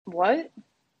What?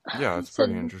 Yeah, it's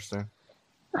pretty interesting.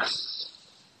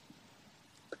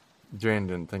 Jane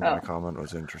didn't think my comment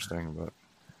was interesting, but...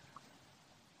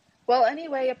 Well,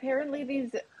 anyway, apparently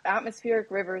these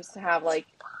atmospheric rivers have, like,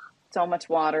 so much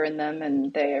water in them,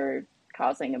 and they're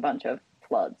causing a bunch of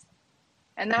floods.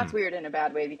 And that's weird in a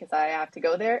bad way, because I have to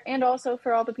go there, and also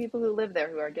for all the people who live there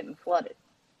who are getting flooded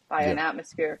by an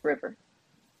atmospheric river.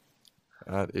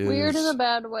 That is... weird in a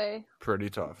bad way. Pretty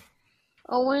tough.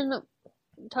 Owen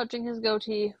touching his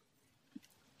goatee.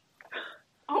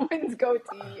 Owen's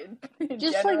goatee in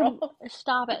Just general. like,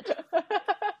 stop it.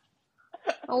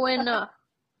 Owen,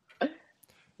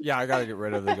 Yeah, I gotta get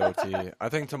rid of the goatee. I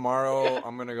think tomorrow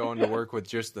I'm gonna go into work with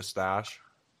just the stash.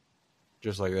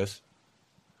 Just like this.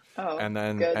 Oh, and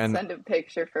then, good. Send a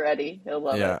picture for Eddie. He'll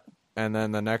love it. And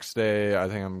then the next day, I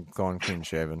think I'm going clean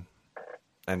shaven.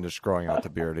 And just growing out the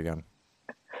beard again.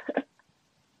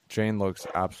 Jane looks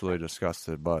absolutely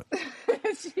disgusted, but...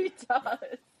 She does.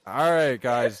 All right,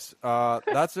 guys.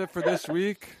 That's it for this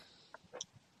week.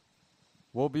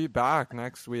 We'll be back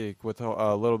next week with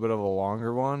a little bit of a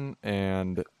longer one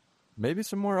and maybe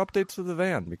some more updates to the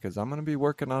van because I'm going to be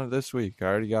working on it this week. I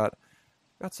already got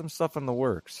some stuff in the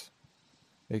works,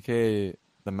 aka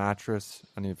the mattress.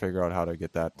 I need to figure out how to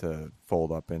get that to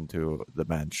fold up into the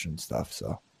bench and stuff.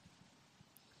 So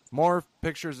more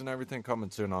pictures and everything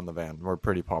coming soon on the van. We're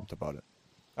pretty pumped about it.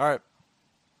 All right.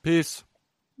 Peace.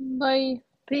 bye.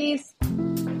 Peace.